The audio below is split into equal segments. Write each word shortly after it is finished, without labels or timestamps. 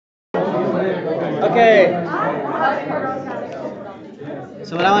Okay.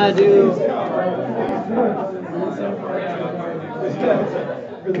 So what I want to do.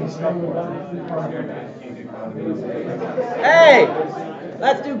 Hey,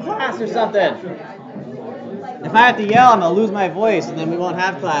 let's do class or something. If I have to yell, I'm gonna lose my voice, and then we won't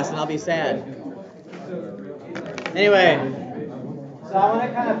have class, and I'll be sad. Anyway, so I want to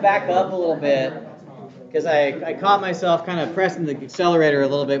kind of back up a little bit because I caught myself kind of pressing the accelerator a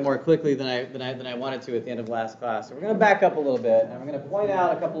little bit more quickly than I wanted to at the end of last class. So we're going to back up a little bit, and we're going to point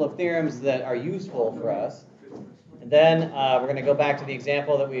out a couple of theorems that are useful for us, and then we're going to go back to the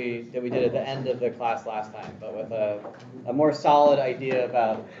example that we did at the end of the class last time, but with a more solid idea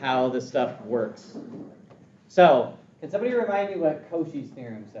about how this stuff works. So, can somebody remind me what Cauchy's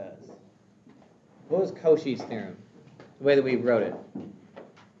theorem says? What was Cauchy's theorem? The way that we wrote it.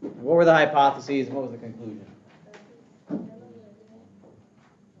 What were the hypotheses and what was the conclusion?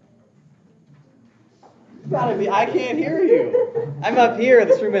 It's gotta be, I can't hear you. I'm up here,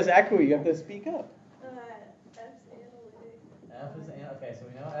 this room is echoey, you have to speak up. F's analytic. Okay, so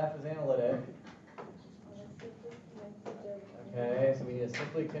we know F is analytic. Okay, so we need a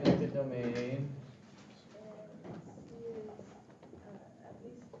simply connected domain.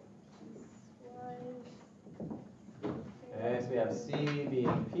 Okay, so we have C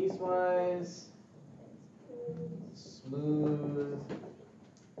being piecewise, smooth,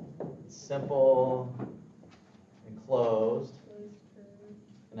 simple, and closed.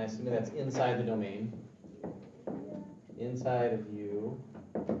 And I assume that's inside the domain. Inside of U.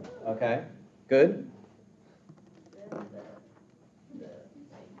 Okay, good. The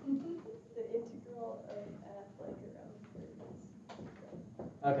integral of F like around curves.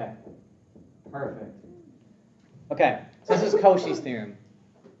 Okay, perfect. Okay, so this is Cauchy's theorem.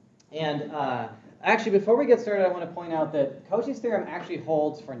 And actually, before we get started, I want to point out that Cauchy's theorem actually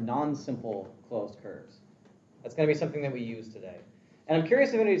holds for non-simple closed curves. That's going to be something that we use today. And I'm curious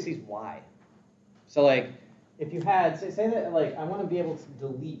if anybody sees why. So like, if you had, say that like, I want to be able to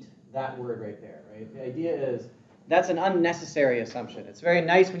delete that word right there, right? The idea is, that's an unnecessary assumption. It's very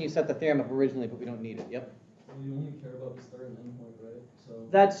nice when you set the theorem up originally, but we don't need it. Yep? Well, you only care about the start and end point, right? So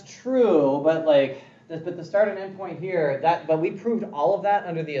that's true, but like, but the start and end point here, but we proved all of that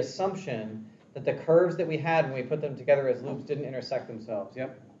under the assumption that the curves that we had when we put them together as loops didn't intersect themselves.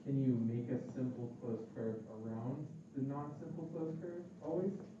 Yep? Can you make a simple closed curve around the non-simple closed curve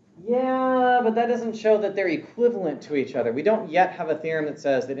always? Yeah, but that doesn't show that they're equivalent to each other. We don't yet have a theorem that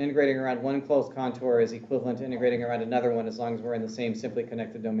says that integrating around one closed contour is equivalent to integrating around another one as long as we're in the same simply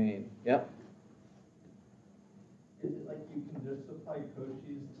connected domain. Yep? Is it like you can just apply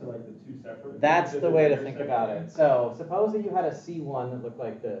Cauchy's to like the two separate? That's the way to think about it. So suppose that you had a C1 that looked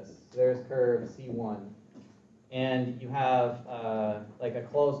like this. There's curve C1. And you have like a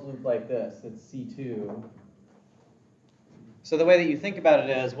closed loop like this. It's C2. So the way that you think about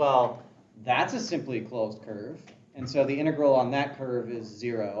it is, well, that's a simply closed curve. And so the integral on that curve is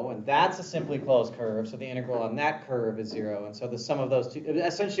 0. And that's a simply closed curve. So the integral on that curve is 0. And so the sum of those two,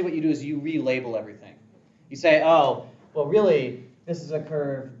 essentially what you do is you relabel everything. You say, oh, well, really, this is a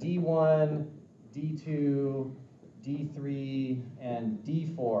curve D1, D2, D3, and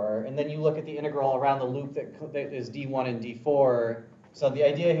D4. And then you look at the integral around the loop that is D1 and D4. So the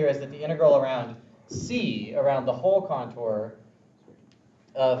idea here is that the integral around C, around the whole contour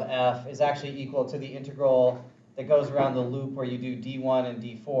of F, is actually equal to the integral that goes around the loop where you do D1 and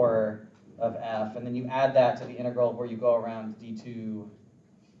D4 of F. And then you add that to the integral where you go around D2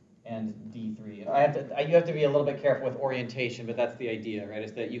 and D3. You have to be a little bit careful with orientation, but that's the idea, right?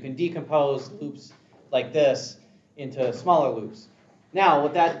 Is that you can decompose loops like this into smaller loops. Now,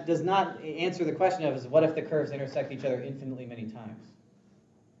 what that does not answer the question of is what if the curves intersect each other infinitely many times?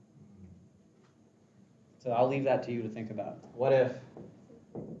 So I'll leave that to you to think about. What if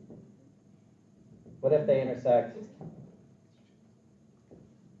they intersect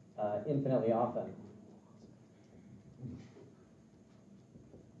infinitely often?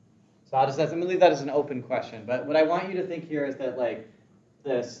 So I'm going to leave that as an open question. But what I want you to think here is that like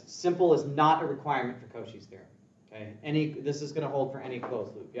this simple is not a requirement for Cauchy's theorem. Okay? This is going to hold for any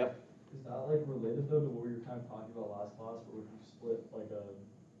closed loop. Yep. is that like related though to what we were kind of talking about last class, where we split like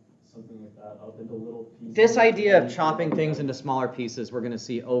something like that up into little pieces? This idea of chopping things into smaller pieces we're going to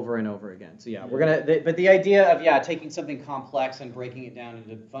see over and over again. So yeah, we're going to. But the idea of taking something complex and breaking it down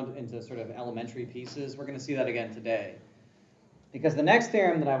into sort of elementary pieces, we're going to see that again today. Because the next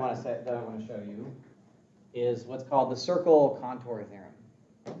theorem that I want to show you is what's called the circle contour theorem.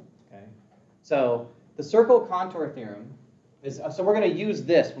 Okay, so the circle contour theorem is so we're going to use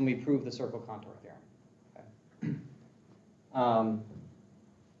this when we prove the circle contour theorem. Okay.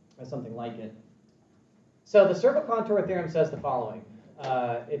 or something like it. So the circle contour theorem says the following.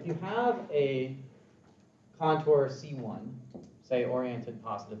 If you have a contour C1, say oriented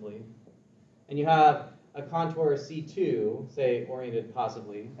positively, and you have a contour C2, say oriented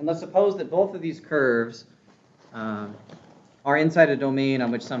positively, and let's suppose that both of these curves are inside a domain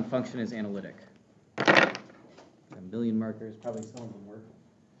on which some function is analytic. A million markers, probably some of them work.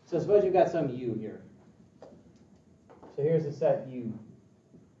 So suppose you've got some U here. So here's a set U.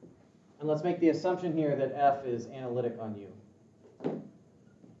 And let's make the assumption here that F is analytic on U.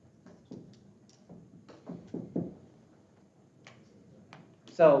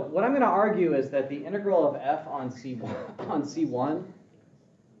 So what I'm going to argue is that the integral of F on C1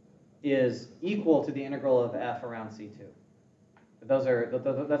 is equal to the integral of F around C2.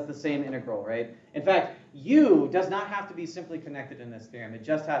 That's the same integral, right? In fact, U does not have to be simply connected in this theorem. It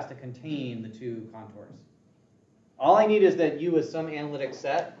just has to contain the two contours. All I need is that U is some analytic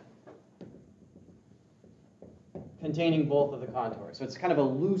set containing both of the contours. So it's kind of a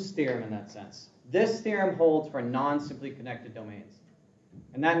loose theorem in that sense. This theorem holds for non-simply connected domains.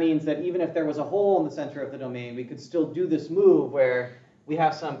 And that means that even if there was a hole in the center of the domain, we could still do this move where we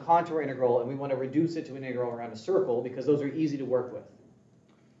have some contour integral and we want to reduce it to an integral around a circle because those are easy to work with.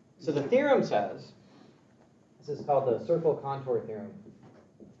 So the theorem says, this is called the circle contour theorem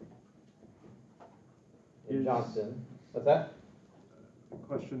in Johnston. What's that?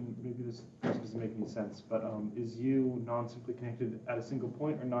 Question, maybe this doesn't make any sense, but is U non-simply connected at a single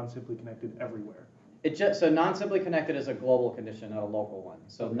point or non-simply connected everywhere? So non-simply connected is a global condition, not a local one.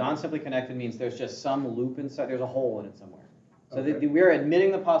 So Okay. non-simply connected means there's just some loop inside, there's a hole in it somewhere. So Okay. we're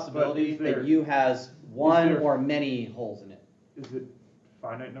admitting the possibility But is there- that U has one there- or many holes in it. Is it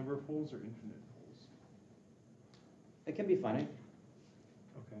finite number of holes or infinite holes? It can be finite.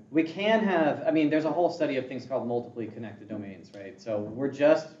 Okay. We can have, I mean, there's a whole study of things called multiply connected domains, right? So we're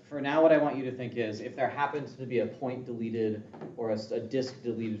just, for now, what I want you to think is if there happens to be a point deleted or a disk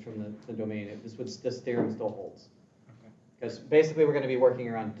deleted from the domain, this theorem still holds. Okay. Because basically we're going to be working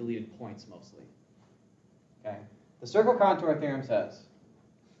around deleted points mostly. Okay. The circle contour theorem says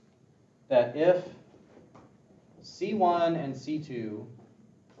that if C1 and C2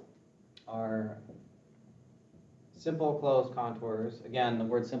 are simple closed contours, again, the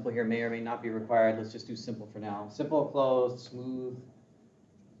word simple here may or may not be required. Let's just do simple for now. Simple closed, smooth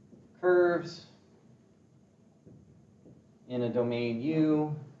curves in a domain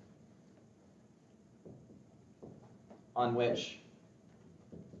U on which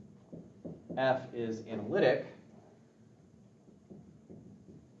F is analytic,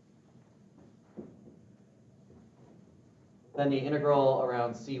 then the integral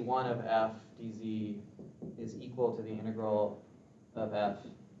around C1 of F dz is equal to the integral of F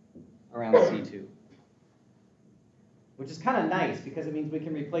around C2. Which is kind of nice because it means we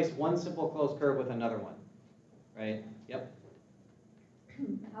can replace one simple closed curve with another one, right? Yep.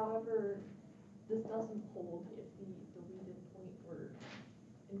 However, this doesn't hold if the deleted point were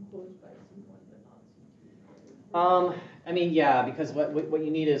enclosed by C1 but not C2. I mean, yeah, because what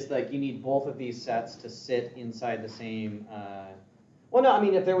you need is like you need both of these sets to sit inside the same. Well, no, I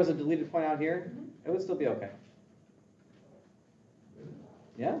mean if there was a deleted point out here, it would still be okay.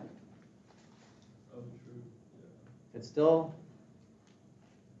 Yeah, Oh, true, yeah. it's still.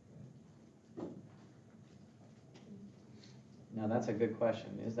 No, that's a good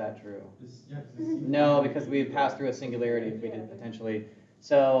question. Is that true? No, because we'd pass through a singularity if we did potentially.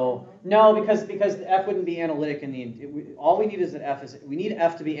 So no, because F wouldn't be analytic in the. All we need is that we need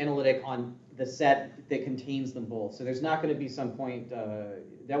F to be analytic on the set that contains them both. So there's not going to be some point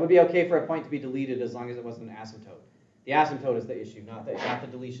that would be okay for a point to be deleted as long as it wasn't an asymptote. The asymptote is the issue, not the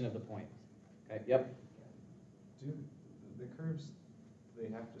deletion of the point. Okay. Yep. Do the curves, they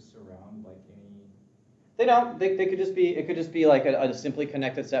have to surround like any? They don't. They could just be. It could just be like a simply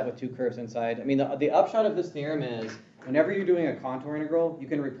connected set with two curves inside. I mean, the upshot of this theorem is whenever you're doing a contour integral, you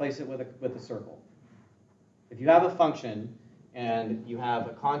can replace it with a circle. If you have a function and you have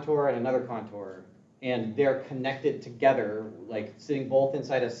a contour and another contour, and they're connected together, like sitting both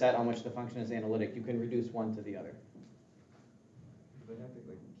inside a set on which the function is analytic, you can reduce one to the other. Do they have to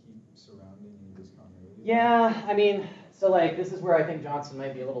like keep surrounding any discontinuity? Yeah, I mean, so like this is where I think Johnson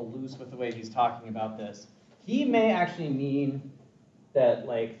might be a little loose with the way he's talking about this. He may actually mean that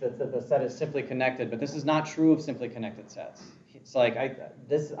like the set is simply connected, but this is not true of simply connected sets. It's like I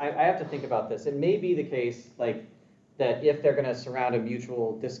have to think about this. It may be the case like that if they're going to surround a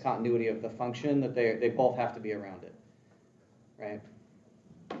mutual discontinuity of the function, that they both have to be around it, right?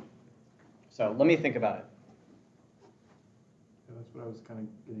 So let me think about it. That's what I was kind of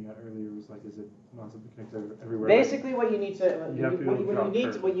getting at earlier, was like, is it non-simply connected everywhere? Basically, what you need to, You have to be able to draw a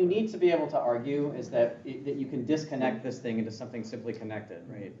curve. what you need to be able to argue is that, that you can disconnect this thing into something simply connected,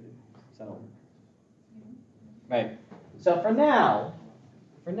 right? So, right. So for now,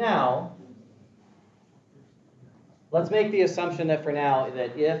 let's make the assumption that for now,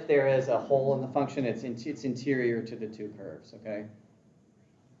 that if there is a hole in the function, it's interior to the two curves, okay?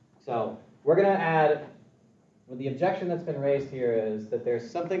 So we're going to add, well, the objection that's been raised here is that there's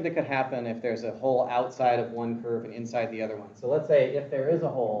something that could happen if there's a hole outside of one curve and inside the other one. So let's say if there is a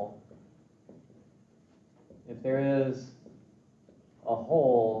hole,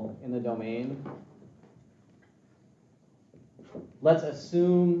 in the domain, let's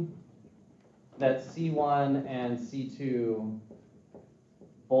assume that C1 and C2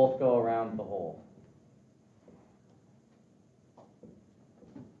 both go around the hole.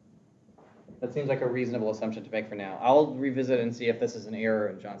 That seems like a reasonable assumption to make for now. I'll revisit and see if this is an error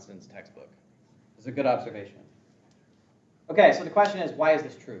in Johnston's textbook. It's a good observation. Okay, so the question is, why is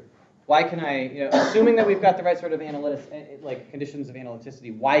this true? Why can I, assuming that we've got the right sort of conditions of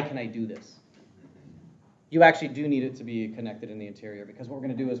analyticity, why can I do this? You actually do need it to be connected in the interior, because what we're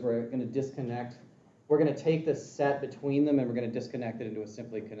going to do is we're going to disconnect. We're going to take the set between them and we're going to disconnect it into a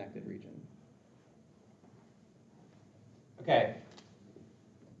simply connected region. Okay.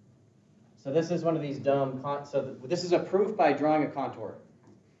 So this is one of these dumb, so this is a proof by drawing a contour.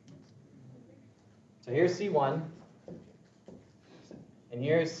 So here's C1, and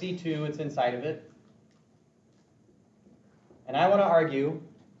here's C2, it's inside of it. And I want to argue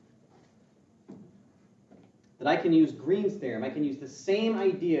that I can use Green's theorem. I can use the same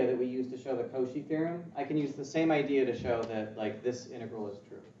idea that we used to show the Cauchy theorem. I can use the same idea to show that this integral is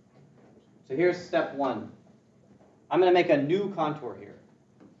true. So here's step one. I'm going to make a new contour here.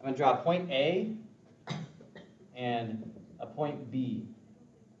 I'm going to draw a point A and a point B.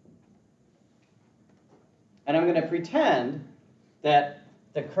 And I'm going to pretend that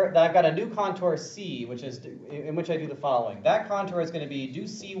I've got a new contour C, in which I do the following. That contour is going to be do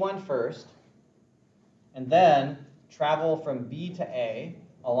C1 first, and then travel from B to A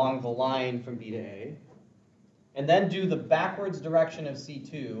along the line from B to A, and then do the backwards direction of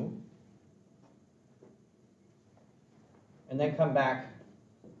C2, and then come back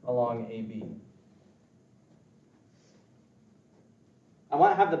along AB. I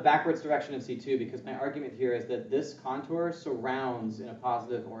want to have the backwards direction of C2 because my argument here is that this contour surrounds, in a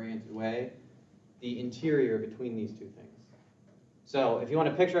positive oriented way, the interior between these two things. So if you want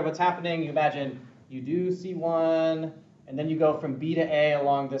a picture of what's happening, you imagine you do C1, and then you go from B to A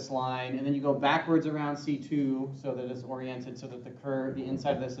along this line, and then you go backwards around C2 so that it's oriented so that the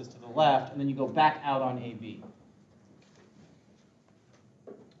inside of this is to the left, and then you go back out on AB.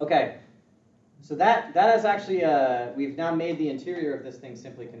 Okay, so that is actually, we've now made the interior of this thing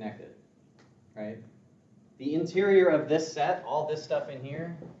simply connected, right? The interior of this set, all this stuff in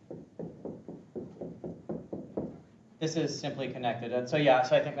here, this is simply connected. And so yeah,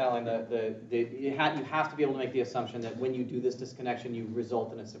 so I think, Madeline, you have to be able to make the assumption that when you do this disconnection, you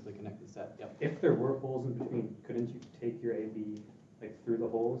result in a simply connected set. Yep. If there were holes in between, couldn't you take your AB through the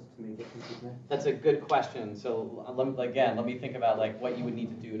holes to make it simply connected? That's a good question. So let me think about what you would need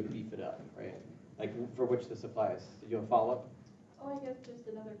to do to beef it up, right? For which this applies. Did you have a follow-up? Oh, I guess just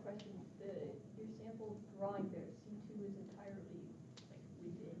another question. Your sample drawing there, C2 is entirely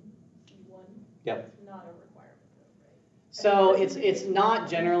within C1. Yep. It's not a requirement though, right? So it's not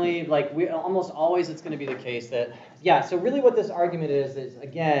generally, almost always it's going to be the case that, yeah, so really what this argument is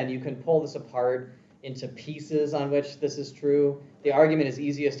again, you can pull this apart into pieces on which this is true. The argument is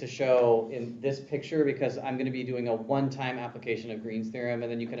easiest to show in this picture because I'm going to be doing a one-time application of Green's theorem,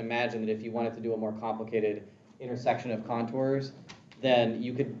 and then you can imagine that if you wanted to do a more complicated intersection of contours, then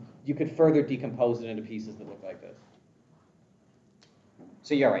you could further decompose it into pieces that look like this.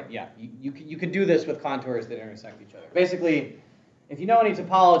 So you're right, yeah, you could do this with contours that intersect each other. Basically, if you know any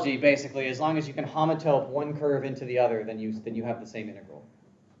topology, basically, as long as you can homotope one curve into the other, then you have the same integral.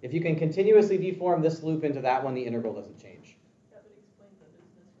 If you can continuously deform this loop into that one, the integral doesn't change. That would explain the business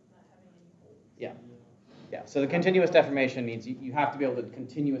with not having any holes. Yeah. Yeah. So the continuous deformation means you have to be able to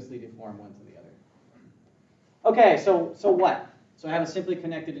continuously deform one to the other. Okay, so what? So I have a simply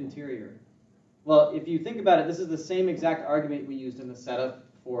connected interior. Well, if you think about it, this is the same exact argument we used in the setup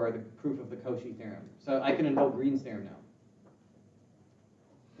for the proof of the Cauchy theorem. So I can invoke Green's theorem now.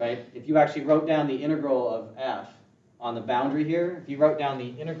 Right? If you actually wrote down the integral of f on the boundary here, if you wrote down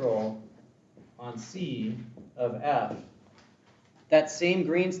the integral on C of f, that same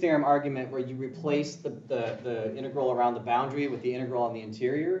Green's theorem argument where you replace the integral around the boundary with the integral on the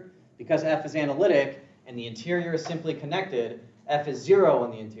interior, because f is analytic and the interior is simply connected, f is 0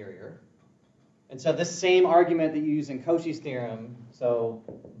 on the interior. And so this same argument that you use in Cauchy's theorem, so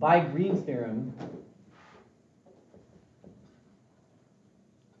by Green's theorem,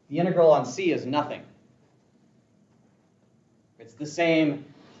 the integral on C is nothing. It's the same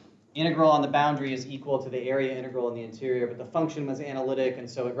integral on the boundary is equal to the area integral in the interior, but the function was analytic, and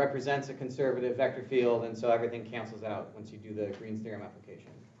so it represents a conservative vector field, and so everything cancels out once you do the Green's theorem application.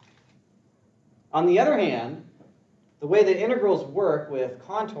 On the other hand, the way that integrals work with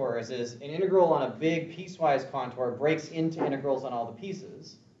contours is an integral on a big piecewise contour breaks into integrals on all the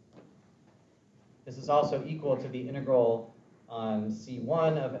pieces. This is also equal to the integral on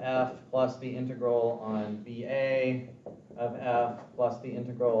C1 of f plus the integral on BA of f plus the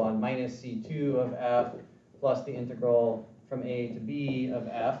integral on minus C2 of f plus the integral from A to B of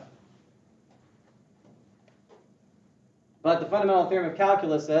f. But the fundamental theorem of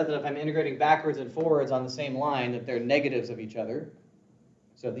calculus says that if I'm integrating backwards and forwards on the same line, that they're negatives of each other.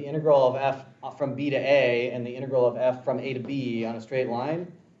 So the integral of f from B to A and the integral of f from A to B on a straight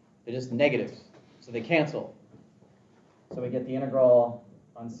line, they're just negatives. So they cancel. So we get the integral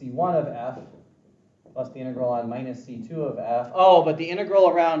on C1 of f plus the integral on minus C2 of f. Oh, but the integral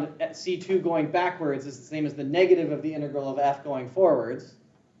around C2 going backwards is the same as the negative of the integral of f going forwards.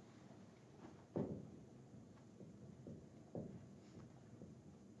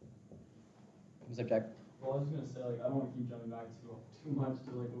 Object. Well, I was gonna say, like, I don't want to keep jumping back too much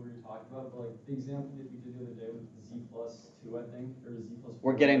to like what we were talking about, but like the example that we did the other day with Z plus 2, I think, or Z plus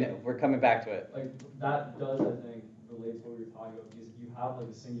 4. We're coming back to it. Like that does, I think, relate to what we were talking about, because if you have like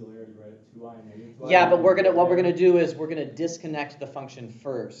a singularity, right, 2i and negative 2i. Yeah, but what we're gonna do is we're gonna disconnect the function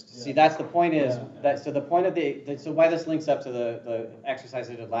first. Yeah. See, that's the point is Yeah, yeah. that so the point of so why this links up to the exercise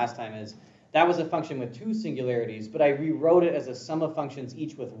I did last time is that was a function with two singularities, but I rewrote it as a sum of functions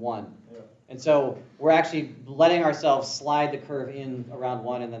each with one. Yeah. And so we're actually letting ourselves slide the curve in around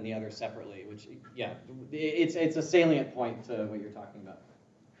one and then the other separately, which, yeah, it's a salient point to what you're talking about.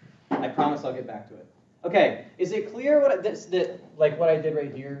 I promise I'll get back to it. Okay, is it clear what what I did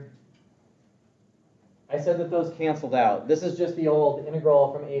right here? I said that those canceled out. This is just the old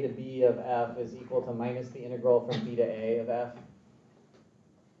integral from A to B of f is equal to minus the integral from B to A of f.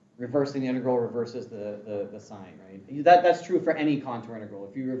 Reversing the integral reverses the sign, right? That's true for any contour integral.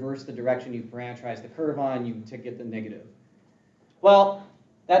 If you reverse the direction you parameterize the curve on, you get the negative. Well,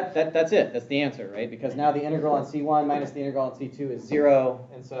 that's it. That's the answer, right? Because now the integral on C1 minus the integral on C2 is 0,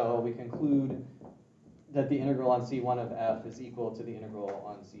 and so we conclude that the integral on C1 of f is equal to the integral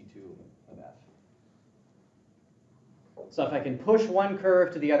on C2 of f. So if I can push one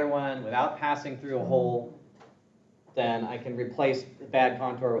curve to the other one without passing through a hole, then I can replace the bad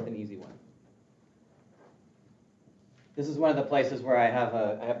contour with an easy one. This is one of the places where I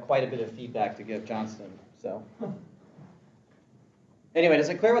have quite a bit of feedback to give Johnston. So anyway, is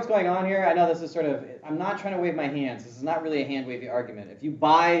it clear what's going on here? I know this is sort of, I'm not trying to wave my hands. This is not really a hand-wavy argument. If you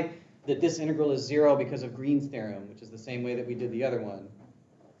buy that this integral is 0 because of Green's theorem, which is the same way that we did the other one,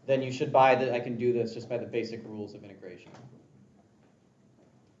 then you should buy that I can do this just by the basic rules of integration.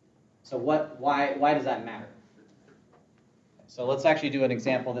 So why does that matter? So let's actually do an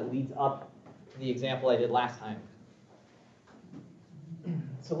example that leads up to the example I did last time.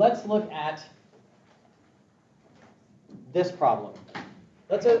 So let's look at this problem.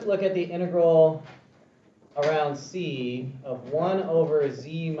 Let's look at the integral around C of 1 over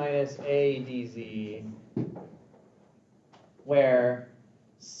z minus a dz, where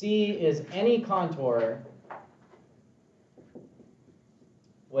C is any contour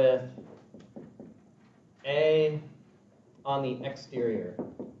with A on the exterior,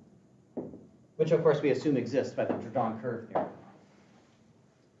 which of course we assume exists by the Jordan curve theorem.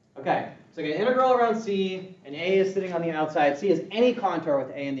 Okay, so I get an integral around C, and A is sitting on the outside. C is any contour with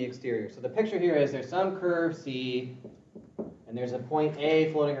A in the exterior. So the picture here is there's some curve C, and there's a point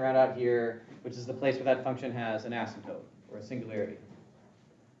A floating around out here, which is the place where that function has an asymptote, or a singularity.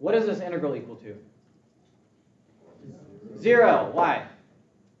 What is this integral equal to? 0. Why?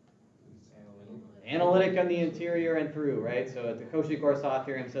 Analytic on the interior and through, right? So the Cauchy-Goursat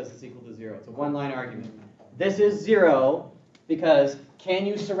theorem says it's equal to 0. It's a one-line argument. This is 0 because can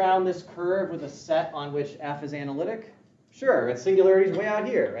you surround this curve with a set on which f is analytic? Sure, its singularity is way out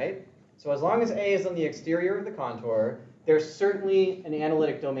here, right? So as long as A is on the exterior of the contour, there's certainly an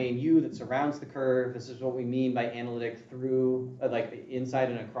analytic domain U that surrounds the curve. This is what we mean by analytic through, like inside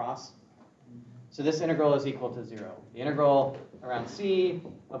and across. So this integral is equal to 0. The integral around C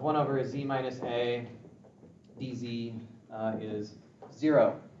of 1 over z minus a dz is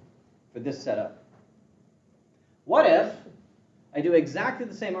 0 for this setup. What if I do exactly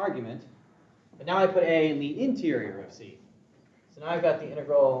the same argument, but now I put A in the interior of C? So now I've got the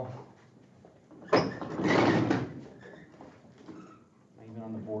integral. Am I even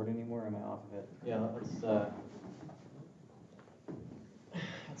on the board anymore, or am I off of it? Yeah, let's,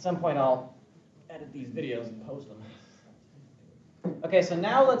 at some point I'll edit these videos and post them. Okay, so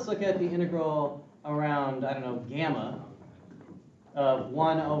now let's look at the integral around, I don't know, gamma of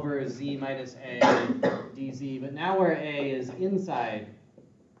 1 over z minus a dz, but now where a is inside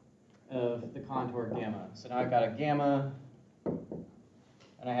of the contour gamma. So now I've got a gamma,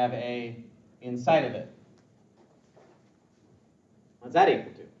 and I have a inside of it. What's that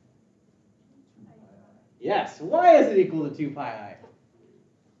equal to? Yes, why is it equal to 2 pi I?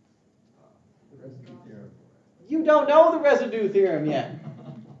 The residue theorem. You don't know the residue theorem yet.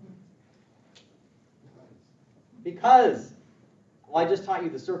 Because, well, I just taught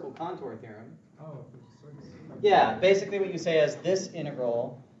you the circle contour theorem. Oh, Yeah, basically what you say is this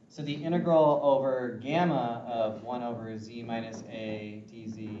integral, so the integral over gamma of 1 over z minus a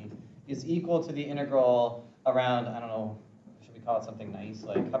dz is equal to the integral around, I don't know, should we call it something nice?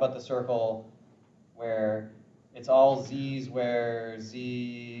 Like, how about the circle where it's all z's where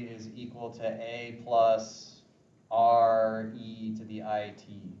z is equal to a plus r e to the it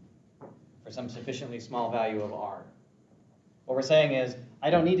for some sufficiently small value of r. What we're saying is, I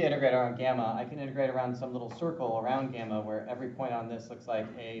don't need to integrate around gamma. I can integrate around some little circle around gamma where every point on this looks like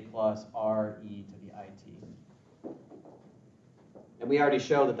a plus r e to the it. And we already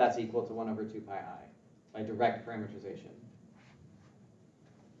showed that that's equal to 1 over 2 pi I by direct parameterization.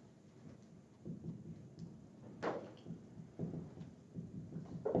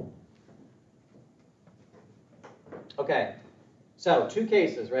 Okay, so 2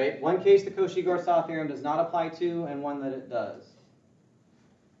 cases, right? One case the Cauchy-Goursat theorem does not apply to, and one that it does.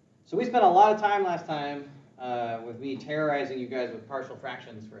 So we spent a lot of time last time with me terrorizing you guys with partial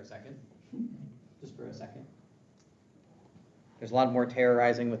fractions for a second. Just for a second. There's a lot more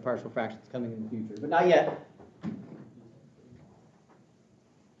terrorizing with partial fractions coming in the future, but not yet.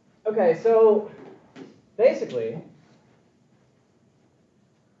 Okay, so basically,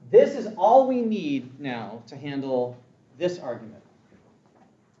 this is all we need now to handle this argument.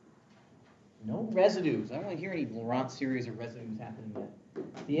 No residues. I don't want to hear any Laurent series of residues happening yet.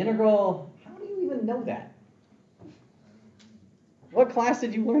 The integral, how do you even know that? What class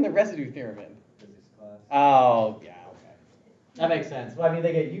did you learn the residue theorem in? Physics class. Oh, yeah, okay. That makes sense. Well, I mean,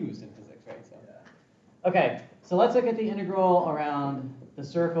 they get used in physics, right? So. Okay, so let's look at the integral around the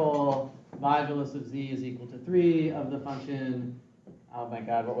circle modulus of z is equal to 3 of the function, oh my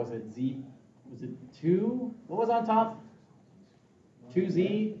god, what was it, z, was it 2? What was on top?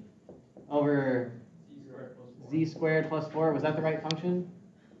 2z over z squared plus 4. Was that the right function?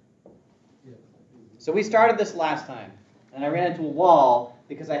 So we started this last time, and I ran into a wall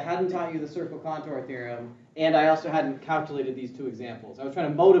because I hadn't taught you the circle contour theorem, and I also hadn't calculated these 2 examples. I was trying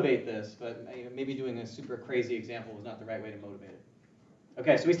to motivate this, but maybe doing a super crazy example was not the right way to motivate it.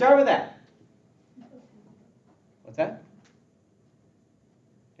 Okay, so we start with that. What's that?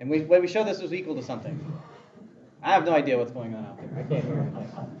 And when we showed this was equal to something. I have no idea what's going on out there. I can't hear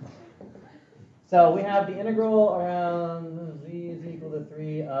anything. So we have the integral around z is equal to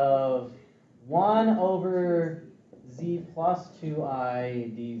 3 of 1 over z plus 2i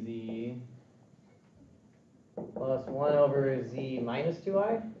dz plus 1 over z minus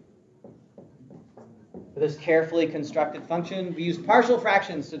 2i. For this carefully constructed function, we used partial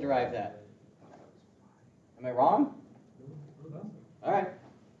fractions to derive that. Am I wrong? All right.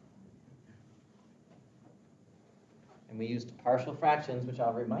 And we used partial fractions, which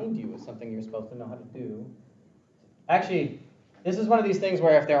I'll remind you is something you're supposed to know how to do. Actually, this is one of these things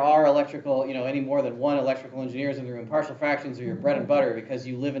where if there are electrical, any more than one electrical engineers in the room, partial fractions are your bread and butter because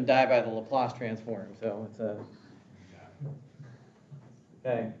you live and die by the Laplace transform. So it's a...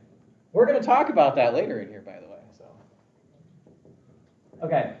 Okay. We're going to talk about that later in here, by the way. So,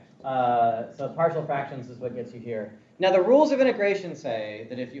 okay. So partial fractions is what gets you here. Now, the rules of integration say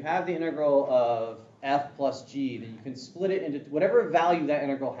that if you have the integral of f plus g, that you can split it into whatever value that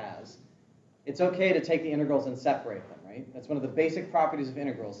integral has. It's okay to take the integrals and separate them, right? That's one of the basic properties of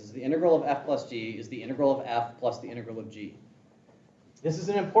integrals, is the integral of f plus g is the integral of f plus the integral of g. This is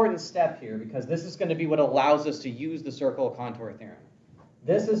an important step here because this is going to be what allows us to use the circle contour theorem.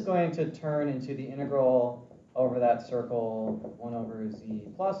 This is going to turn into the integral over that circle 1 over z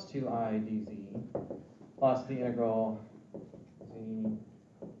plus 2i dz plus the integral z.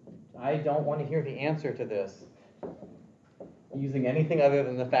 I don't want to hear the answer to this using anything other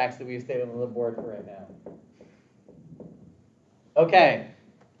than the facts that we've stated on the board for right now. Okay.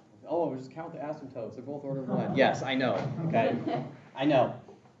 Oh, we'll just count the asymptotes. They're both order 1. Yes, I know. Okay. I know.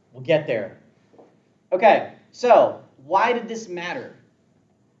 We'll get there. Okay, so why did this matter?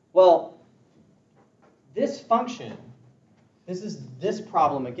 Well, this function, this is this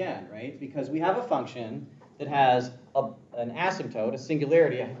problem again, right? Because we have a function that has an asymptote, a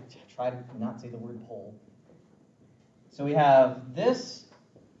singularity. I try to not say the word pole. So we have this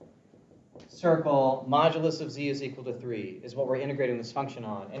circle, modulus of z is equal to 3, is what we're integrating this function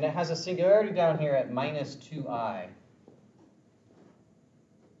on. And it has a singularity down here at minus 2i.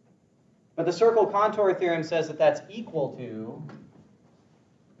 But the circle contour theorem says that that's equal to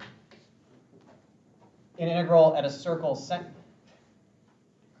an integral at a circle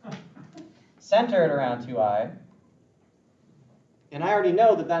centered around 2i. And I already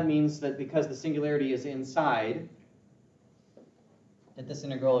know that that means that because the singularity is inside, that this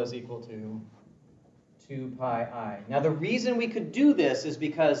integral is equal to 2 pi I. Now the reason we could do this is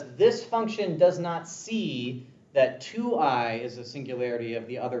because this function does not see that 2i is a singularity of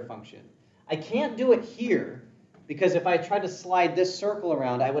the other function. I can't do it here because if I tried to slide this circle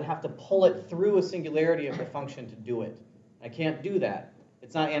around, I would have to pull it through a singularity of the function to do it. I can't do that.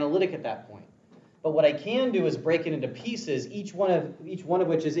 It's not analytic at that point. But what I can do is break it into pieces, each one of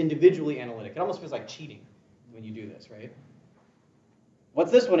which is individually analytic. It almost feels like cheating when you do this, right?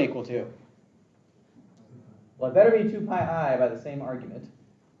 What's this one equal to? Well, it better be 2 pi I by the same argument,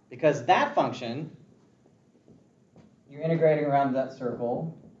 because that function, you're integrating around that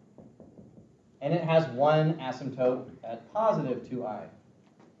circle, and it has one asymptote at positive 2i.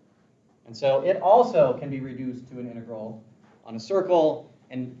 And so it also can be reduced to an integral on a circle,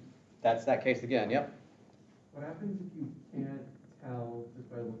 and that's that case again, yep. What happens if you can't tell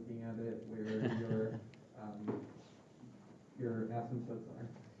just by looking at it where your asymptotes are?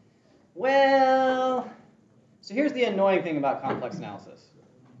 Well, so here's the annoying thing about complex analysis.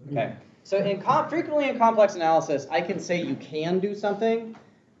 Okay, so frequently in complex analysis, I can say you can do something,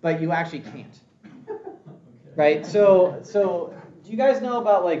 but you actually can't. Right? So do you guys know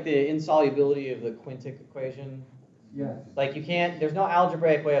about like the insolubility of the quintic equation? Yes. Like you can't, there's no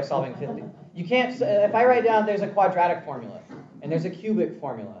algebraic way of solving 50. You can't, if I write down there's a quadratic formula, and there's a cubic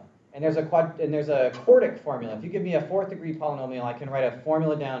formula, and there's a quartic formula. If you give me a 4th degree polynomial, I can write a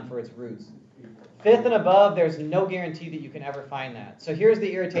formula down for its roots. 5th and above, there's no guarantee that you can ever find that. So here's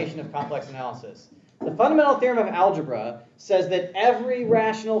the irritation of complex analysis. The fundamental theorem of algebra says that every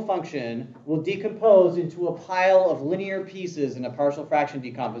rational function will decompose into a pile of linear pieces in a partial fraction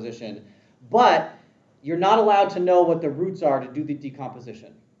decomposition, but you're not allowed to know what the roots are to do the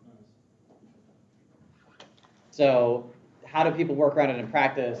decomposition. So how do people work around it in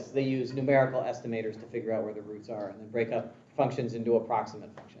practice? They use numerical estimators to figure out where the roots are and then break up functions into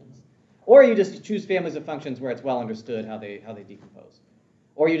approximate functions. Or you just choose families of functions where it's well understood how they decompose.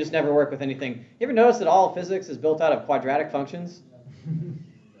 Or you just never work with anything. You ever notice that all physics is built out of quadratic functions?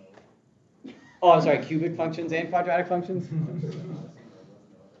 Oh, I'm sorry, cubic functions and quadratic functions?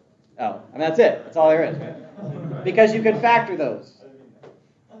 Oh, and that's it. That's all there is, right? Because you can factor those.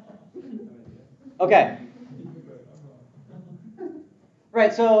 Okay.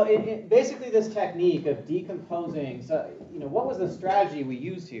 Right, so basically this technique of decomposing, so what was the strategy we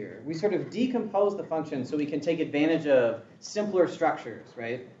used here? We sort of decompose the function so we can take advantage of simpler structures,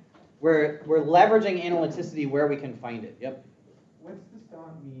 right? We're leveraging analyticity where we can find it. Yep. What's to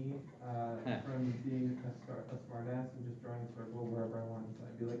stop me from being a smartass and just drawing a circle wherever I want?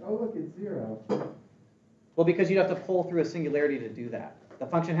 I'd be like, oh look, it's 0. Well, because you'd have to pull through a singularity to do that. The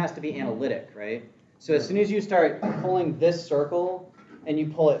function has to be analytic, right? So as soon as you start pulling this circle, and you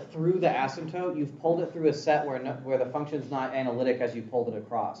pull it through the asymptote, you've pulled it through a set where the function's not analytic as you pulled it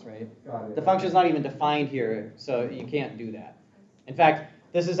across, right? Got it. The function's not even defined here, so you can't do that. In fact,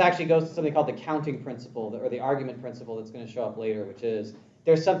 this actually goes to something called the counting principle, or the argument principle that's going to show up later, which is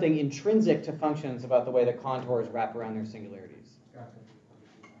there's something intrinsic to functions about the way that contours wrap around their singularities. Gotcha.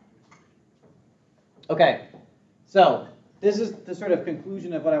 Okay, so this is the sort of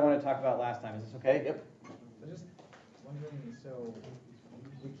conclusion of what I want to talk about last time. Is this okay? Yep. I'm just wondering, so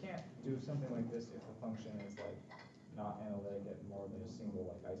we can't do something like this if the function is like not analytic at more than a single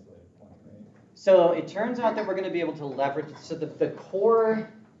like isolated point, right? So it turns out that we're going to be able to leverage, so the core,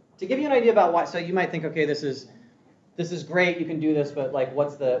 to give you an idea about why, so you might think, okay, this is great, you can do this, but like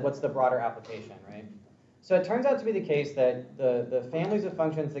what's the broader application, right? So it turns out to be the case that the families of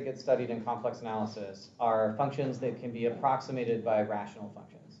functions that get studied in complex analysis are functions that can be approximated by rational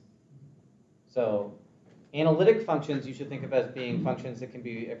functions. So analytic functions you should think of as being functions that can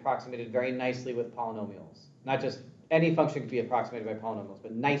be approximated very nicely with polynomials. Not just any function can be approximated by polynomials,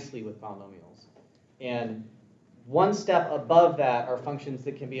 but nicely with polynomials. And one step above that are functions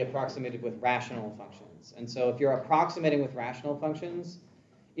that can be approximated with rational functions. And so if you're approximating with rational functions,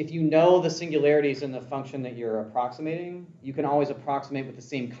 if you know the singularities in the function that you're approximating, you can always approximate with the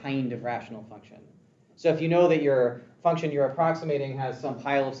same kind of rational function. So if you know that your function you're approximating has some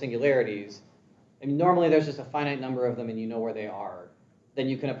pile of singularities, I mean, normally there's just a finite number of them and you know where they are, then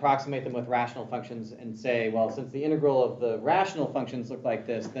you can approximate them with rational functions and say, well, since the integral of the rational functions look like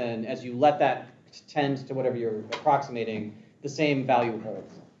this, then as you let that tend to whatever you're approximating, the same value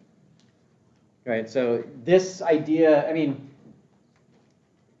holds. Right, so this idea, I mean,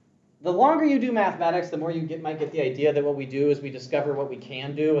 the longer you do mathematics, the more you might get the idea that what we do is we discover what we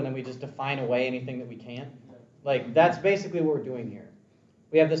can do, and then we just define away anything that we can't. Like, that's basically what we're doing here.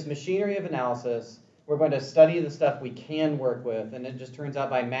 We have this machinery of analysis. We're going to study the stuff we can work with, and it just turns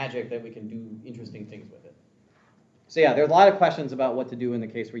out by magic that we can do interesting things with it. So yeah, there's a lot of questions about what to do in the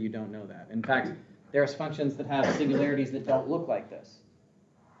case where you don't know that. In fact, there's functions that have singularities that don't look like this.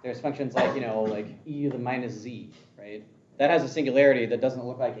 There's functions like, like e to the minus z, right? That has a singularity that doesn't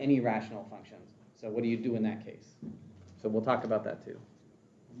look like any rational functions. So what do you do in that case? So we'll talk about that too.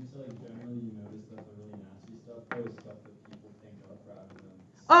 You say like generally you notice that the really nasty stuff, those stuff that people think of rather than.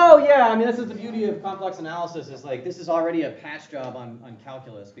 Oh yeah, I mean this is the beauty of complex analysis, is like this is already a patch job on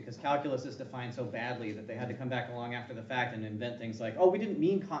calculus, because calculus is defined so badly that they had to come back along after the fact and invent things like, oh, we didn't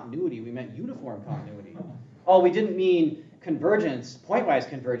mean continuity, we meant uniform continuity. Oh, we didn't mean convergence, pointwise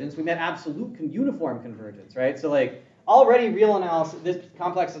convergence, we meant absolute uniform convergence, right? So like already real analysis, this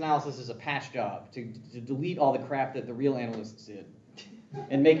complex analysis is a patch job to delete all the crap that the real analysts did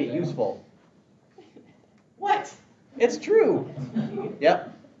and make it useful. What? It's true.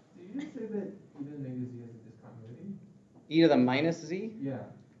 Yep. Did you just say that e to the negative z has a discontinuity? E to the minus z?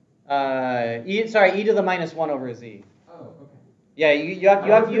 Yeah. E to the minus 1 over z. Oh, okay. Yeah, you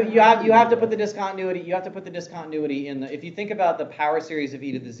have to put the discontinuity. You have to put the discontinuity in the. If you think about the power series of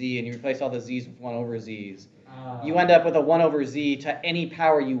e to the z and you replace all the z's with 1 over z's, you end up with a 1 over z to any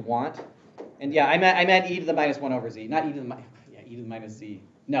power you want. And yeah, I meant e to the minus 1 over z, not e to the e to the minus z.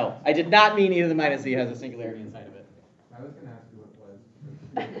 No, I did not mean e to the minus z has a singularity inside of it. I was going to ask you what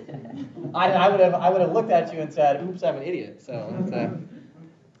it was. I would have looked at you and said, "Oops, I'm an idiot." So,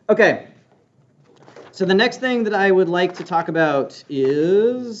 okay. So the next thing that I would like to talk about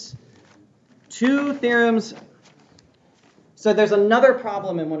is two theorems. So there's another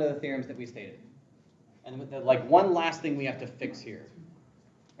problem in one of the theorems that we stated, and like one last thing we have to fix here,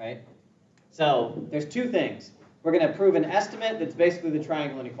 right? So there's two things. We're going to prove an estimate that's basically the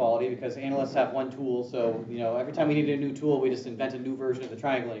triangle inequality, because analysts have one tool, so every time we need a new tool, we just invent a new version of the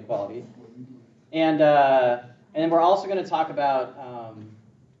triangle inequality. And then we're also going to talk about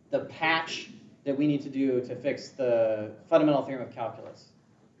the patch that we need to do to fix the fundamental theorem of calculus.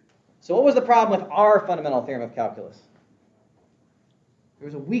 So what was the problem with our fundamental theorem of calculus? There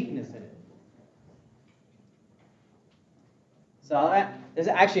was a weakness in it. So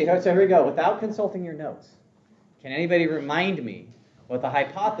here we go. Without consulting your notes, can anybody remind me what the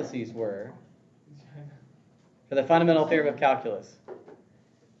hypotheses were for the fundamental theorem of calculus,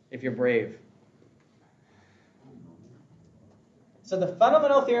 if you're brave? So the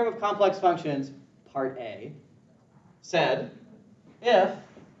fundamental theorem of complex functions, part A, said if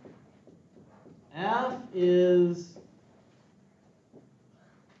f is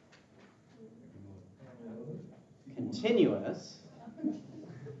continuous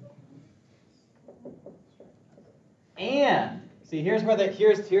and here's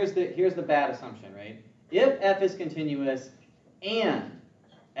the bad assumption, right? If f is continuous and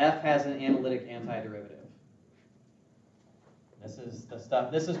f has an analytic antiderivative. This is the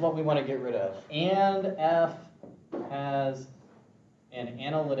stuff. This is what we want to get rid of. And f has an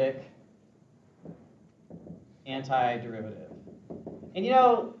analytic antiderivative. And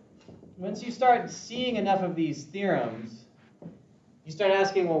once you start seeing enough of these theorems, you start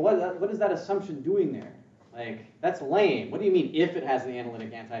asking, well, what is that assumption doing there? Like, that's lame. What do you mean if it has an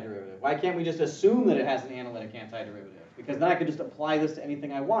analytic antiderivative? Why can't we just assume that it has an analytic antiderivative? Because then I could just apply this to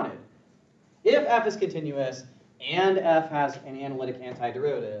anything I wanted. If f is continuous and f has an analytic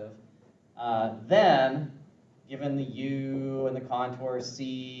antiderivative, then, given the u and the contour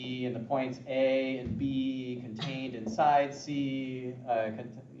C and the points A and B contained inside C,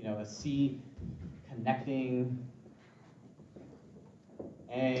 a C connecting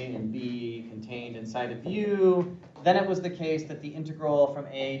A and B contained inside of U, then it was the case that the integral from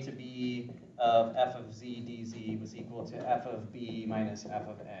A to B of f of z dz was equal to f of B minus f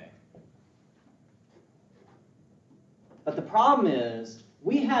of A. But the problem is,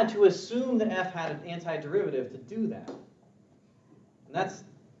 we had to assume that f had an antiderivative to do that. And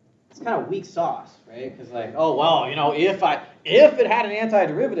it's kind of weak sauce, right? Because oh, well, if it had an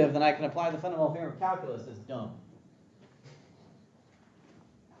antiderivative, then I can apply the fundamental theorem of calculus. It's dumb.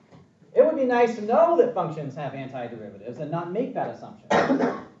 It would be nice to know that functions have antiderivatives and not make that assumption.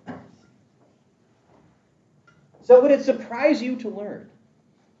 So would it surprise you to learn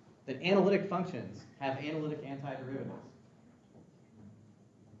that analytic functions have analytic antiderivatives?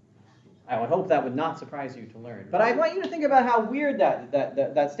 I would hope that would not surprise you to learn. But I want you to think about how weird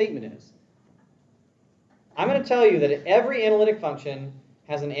that statement is. I'm going to tell you that every analytic function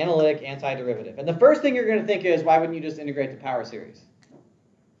has an analytic antiderivative. And the first thing you're going to think is, why wouldn't you just integrate the power series?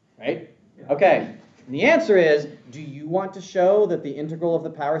 Right? Okay. And the answer is, do you want to show that the integral of the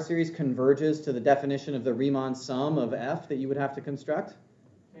power series converges to the definition of the Riemann sum of f that you would have to construct?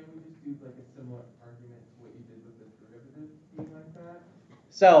 Can't we just do like a similar argument to what you did with the derivative being like that?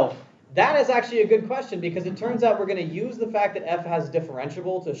 So that is actually a good question, because it turns out we're going to use the fact that f has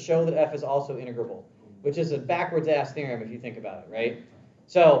differentiable to show that f is also integrable, which is a backwards-ass theorem if you think about it, right?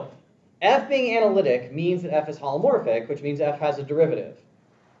 So f being analytic means that f is holomorphic, which means f has a derivative.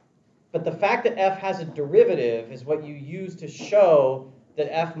 But the fact that f has a derivative is what you use to show that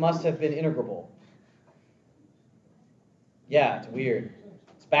f must have been integrable. Yeah, it's weird.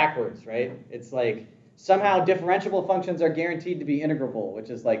 It's backwards, right? It's like somehow differentiable functions are guaranteed to be integrable, which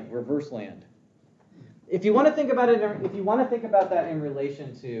is like reverse land. If you want to think about it, if you want to think about that in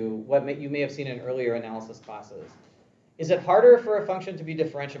relation to what you may have seen in earlier analysis classes, is it harder for a function to be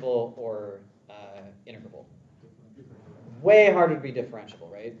differentiable or integrable? Way harder to be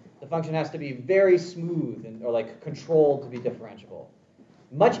differentiable, right? The function has to be very smooth or like controlled to be differentiable.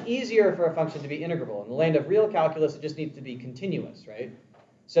 Much easier for a function to be integrable. In the land of real calculus, it just needs to be continuous, right?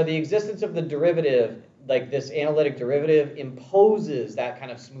 So the existence of the derivative, like this analytic derivative, imposes that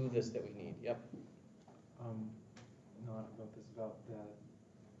kind of smoothness that we need. Yep. Not about this, about that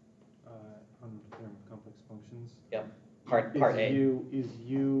theorem of complex functions. Yep. Part A. Is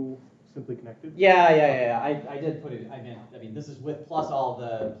U simply connected? Yeah. I did put it. I mean, this is with plus all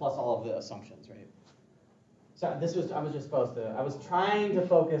of the assumptions, right? So I was trying to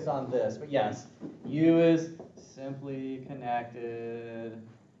focus on this, but yes, U is simply connected,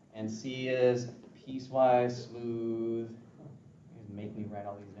 and C is piecewise smooth. Make me write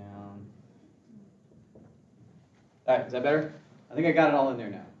all these down. All right, is that better? I think I got it all in there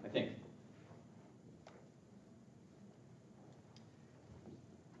now. I think.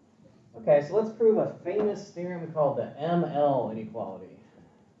 Okay, so let's prove a famous theorem called the ML inequality.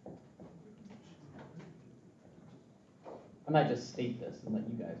 I might just state this and let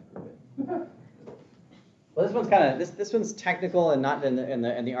you guys prove it. Well, this one's kind of this one's technical and not and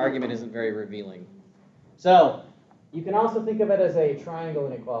the argument isn't very revealing. So you can also think of it as a triangle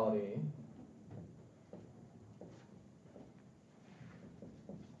inequality.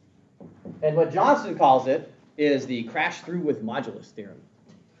 And what Johnson calls it is the crash through with modulus theorem.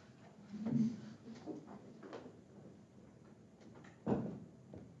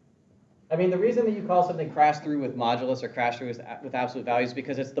 I mean, the reason that you call something crash through with modulus or crash through with absolute values is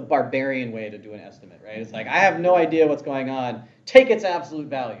because it's the barbarian way to do an estimate, right? It's like, I have no idea what's going on. Take its absolute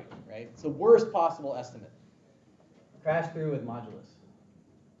value, right? It's the worst possible estimate. Crash through with modulus.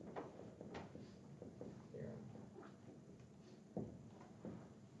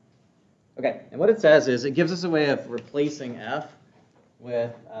 Okay, and what it says is it gives us a way of replacing f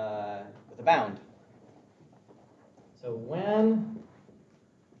with a bound. So when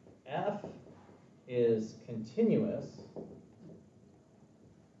f is continuous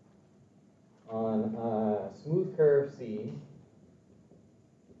on a smooth curve C,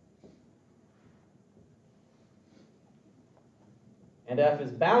 and f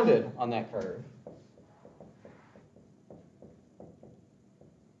is bounded on that curve,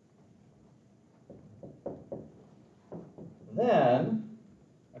 then,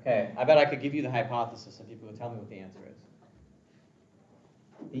 okay, I bet I could give you the hypothesis if you would tell me what the answer is.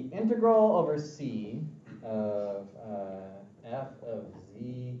 The integral over C of f of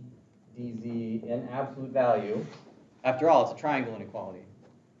z dz in absolute value, after all, it's a triangle inequality.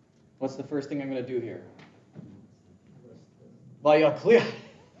 What's the first thing I'm going to do here? Well, you're clear.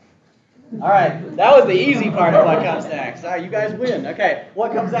 All right, that was the easy part of what comes next. All right, you guys win. Okay,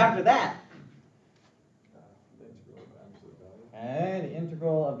 what comes after that? Okay, the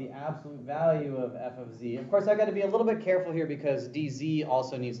integral of the absolute value of f of z. Of course, I've got to be a little bit careful here because dz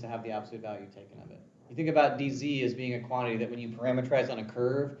also needs to have the absolute value taken of it. You think about dz as being a quantity that when you parameterize on a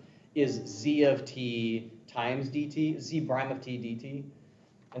curve is z of t times dt, z prime of t dt.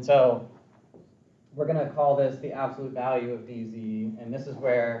 And so we're going to call this the absolute value of dz, and this is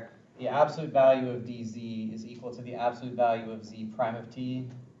where the absolute value of dz is equal to the absolute value of z prime of t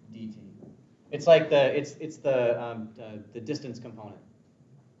dt. It's like the distance component,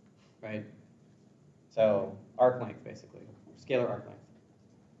 right? So arc length, basically, scalar arc length.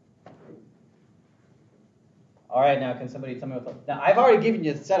 All right, now can somebody tell me what the, now I've already given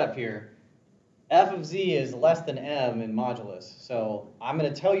you the setup here. F of z is less than m in modulus, so I'm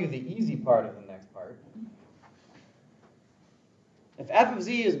going to tell you the easy part of the next part. If f of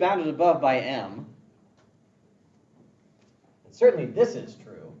z is bounded above by m, and certainly this is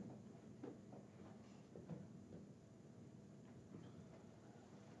true,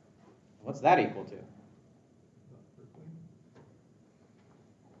 what's that equal to?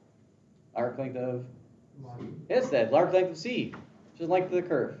 Arc length of? It's the arc length of c, which is length of the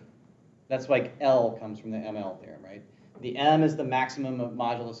curve. That's like L comes from the ML theorem, right? The m is the maximum of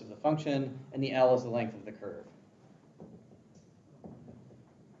modulus of the function, and the L is the length of the curve.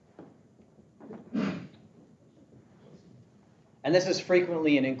 And this is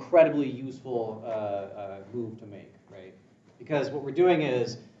frequently an incredibly useful move to make, right? Because what we're doing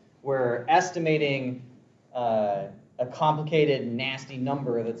is we're estimating a complicated, nasty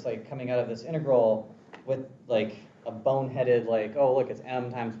number that's like coming out of this integral with like a boneheaded, like, oh, look, it's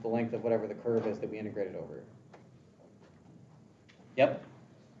m times the length of whatever the curve is that we integrated over. Yep.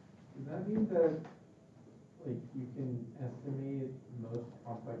 Does that mean that, like, you can estimate most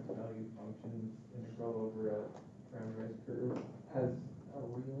complex value functions integral over a parameterized curve as a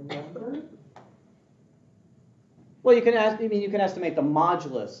real number? Well, you can you can estimate the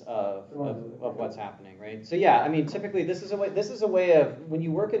modulus of what's happening, right? So yeah, I mean, typically this is a way of, when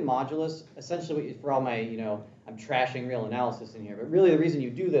you work in modulus, essentially for all my, I'm trashing real analysis in here, but really the reason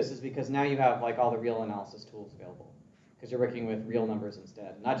you do this is because now you have like all the real analysis tools available, because you're working with real numbers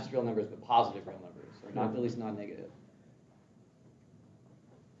instead, not just real numbers, but positive real numbers, or not, at least non-negative.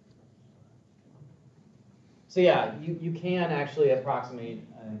 So yeah, you can actually approximate,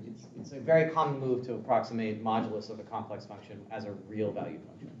 it's a very common move to approximate modulus of a complex function as a real value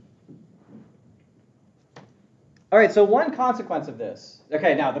function. All right, so one consequence of this.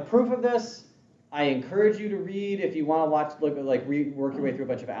 Okay, now the proof of this, I encourage you to read if you want to work your way through a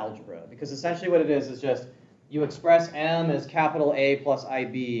bunch of algebra, because essentially what it is just you express m as capital A plus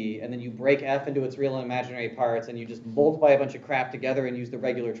IB, and then you break f into its real and imaginary parts, and you just multiply a bunch of crap together and use the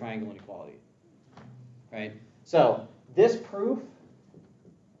regular triangle inequality. Right? So this proof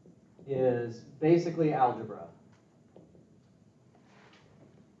is basically algebra.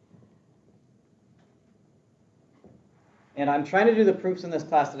 And I'm trying to do the proofs in this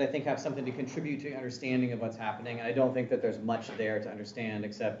class that I think have something to contribute to your understanding of what's happening, and I don't think that there's much there to understand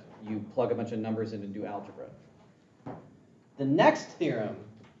except you plug a bunch of numbers in and do algebra. The next theorem,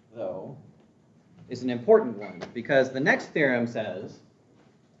 though, is an important one, because the next theorem says,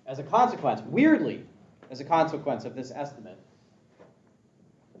 as a consequence, weirdly, as a consequence of this estimate,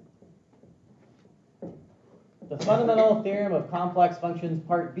 the fundamental theorem of complex functions,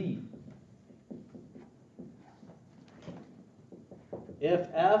 part B. If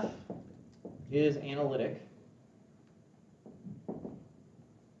f is analytic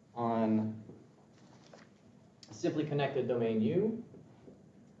on a simply connected domain U,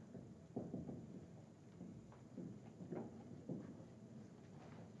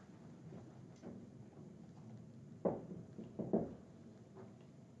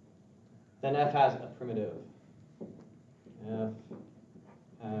 then f has a primitive. F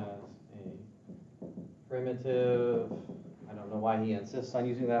has a primitive, I don't know why he insists on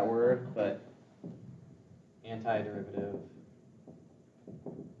using that word, but antiderivative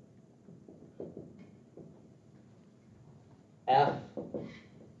f,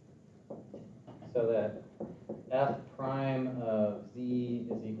 so that f prime of z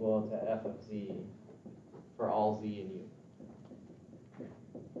is equal to f of z for all z in U.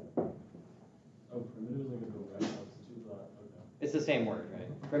 Oh, primitive is like a direct substitute for that. Okay. It's the same word,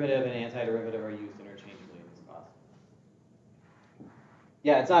 right? Primitive and antiderivative are used interchangeably in this class.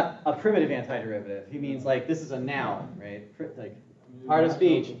 Yeah, it's not a primitive antiderivative. He means like this is a noun, right? Like part of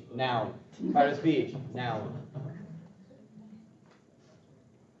speech, noun. Part of speech, noun.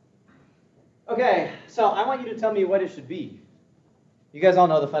 Okay, so I want you to tell me what it should be. You guys all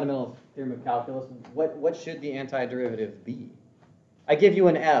know the fundamental theorem of calculus. What should the antiderivative be? I give you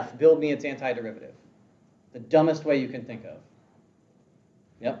an f, build me its antiderivative. The dumbest way you can think of.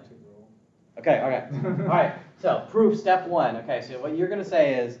 Yep. Okay, all right, so proof step one. Okay, so what you're going to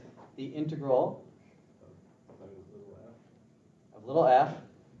say is the integral of little f.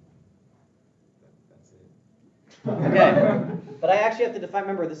 That's it. Okay, but I actually have to define,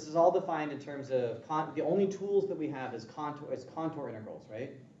 remember, this is all defined in terms of, the only tools that we have is contour integrals,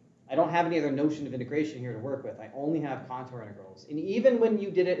 right? I don't have any other notion of integration here to work with. I only have contour integrals. And even when you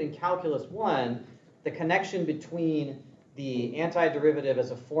did it in Calculus 1, the connection between the antiderivative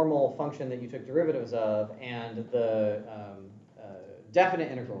as a formal function that you took derivatives of and the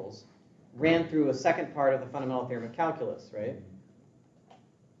definite integrals ran through a second part of the fundamental theorem of calculus, right?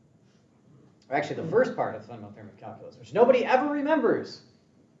 Or actually the first part of the fundamental theorem of calculus, which nobody ever remembers.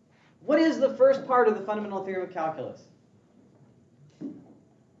 What is the first part of the fundamental theorem of calculus?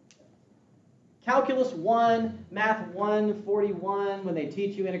 Calculus 1, Math 141, when they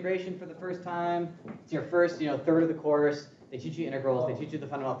teach you integration for the first time, it's your first, third of the course. They teach you integrals, they teach you the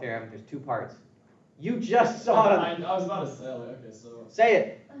fundamental theorem. There's 2 parts. You just saw I it. was about to say, like, okay, so Say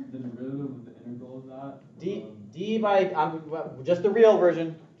it. the derivative of the integral of that. D by, just the real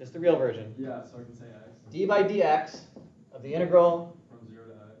version, Yeah, so I can say x. D by dx of the integral, From 0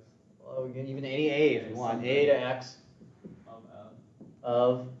 to x. well, we can even any a if you want, a to x Of f.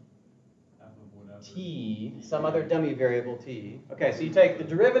 of F of whatever. t, some other dummy variable t. Okay, so you take the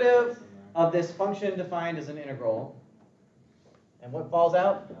derivative of this function defined as an integral, and what falls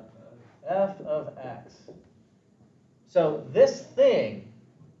out? F of x. So this thing,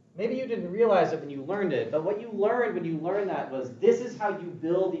 maybe you didn't realize it when you learned it, but what you learned when you learned that was this is how you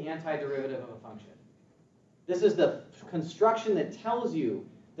build the antiderivative of a function. This is the construction that tells you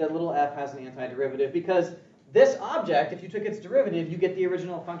that little f has an antiderivative, because this object, if you took its derivative, you get the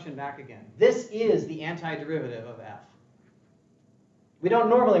original function back again. This is the antiderivative of f. We don't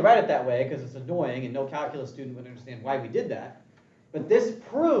normally write it that way because it's annoying and no calculus student would understand why we did that. But this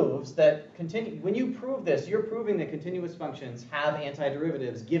proves that when you prove this, you're proving that continuous functions have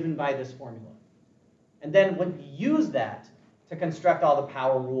antiderivatives given by this formula. And then when you use that to construct all the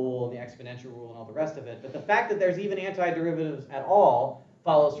power rule and the exponential rule and all the rest of it, but the fact that there's even antiderivatives at all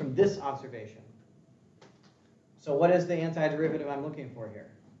follows from this observation. So what is the antiderivative I'm looking for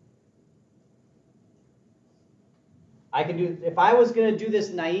here? I can do, if I was going to do this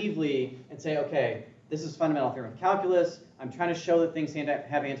naively and say, okay, this is fundamental theorem of calculus, I'm trying to show that things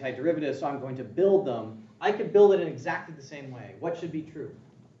have antiderivatives, so I'm going to build them. I could build it in exactly the same way. What should be true?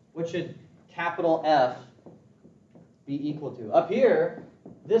 What should capital F be equal to? Up here,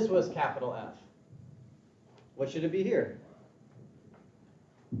 this was capital F. What should it be here?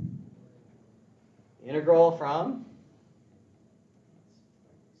 Integral from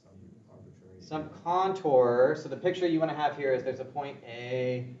some contour. So the picture you want to have here is there's a point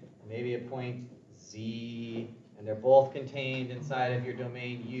A, maybe a point Z, and they're both contained inside of your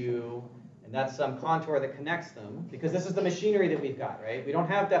domain U, and that's some contour that connects them, because this is the machinery that we've got, right? We don't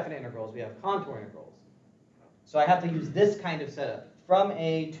have definite integrals, we have contour integrals. So I have to use this kind of setup, from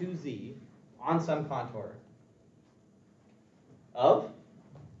A to Z, on some contour of?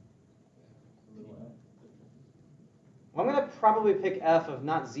 I'm going to probably pick f of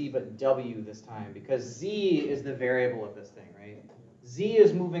not z, but w this time, because z is the variable of this thing, right? Z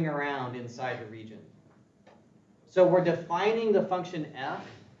is moving around inside the region. So we're defining the function f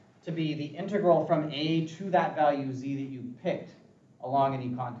to be the integral from a to that value z that you picked along any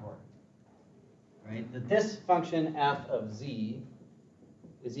contour. Right? That this function f of z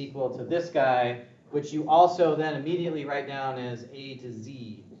is equal to this guy, which you also then immediately write down as a to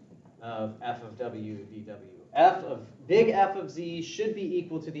z of f of w dw. Big F of z should be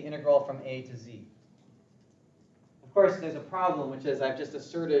equal to the integral from a to z. Of course, there's a problem, which is I've just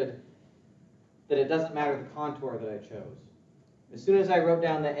asserted that it doesn't matter the contour that I chose. As soon as I wrote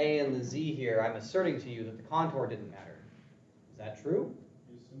down the a and the z here, I'm asserting to you that the contour didn't matter. Is that true?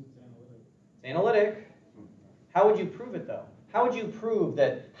 You assume it's analytic. It's analytic. How would you prove it, though? How would you prove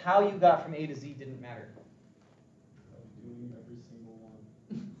that how you got from a to z didn't matter? Doing every single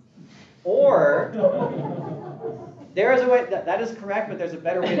one. Or, there is a way, that is correct, but there's a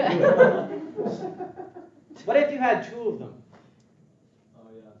better way to do it. What if you had 2 of them? Oh,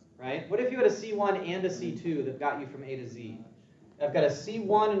 yeah. Right? What if you had a C1 and a C2 that got you from A to Z? I've got a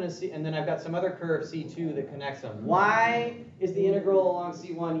C1 and a C, and then I've got some other curve C2 that connects them. Why is the integral along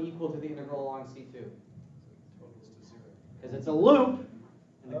C1 equal to the integral along C2? Because it's a loop,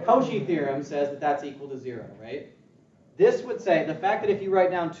 and the Cauchy theorem says that that's equal to 0, right? This would say, the fact that if you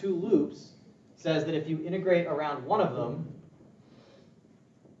write down 2 loops says that if you integrate around one of them,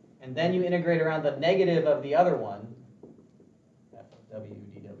 and then you integrate around the negative of the other one, f of w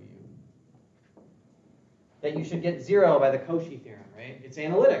dw, that you should get 0 by the Cauchy theorem, right? It's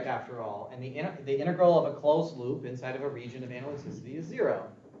analytic after all, and the integral of a closed loop inside of a region of analyticity is 0.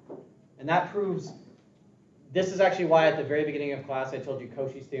 And that proves, this is actually why at the very beginning of class I told you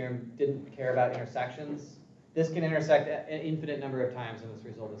Cauchy's theorem didn't care about intersections. This can intersect an infinite number of times and this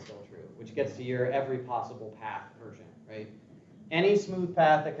result is still true, which gets to your every possible path version, right? Any smooth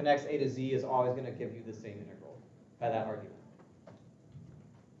path that connects A to Z is always going to give you the same integral by that argument.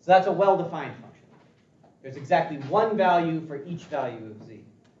 So that's a well-defined function. There's exactly one value for each value of Z.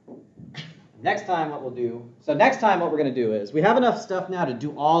 And Next time what we'll do, so next time what we're gonna do is, we have enough stuff now to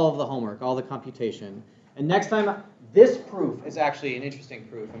do all of the homework, all the computation. And next time, this proof is actually an interesting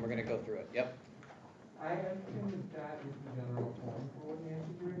proof, and we're gonna go through it, yep. I understand that that is the general form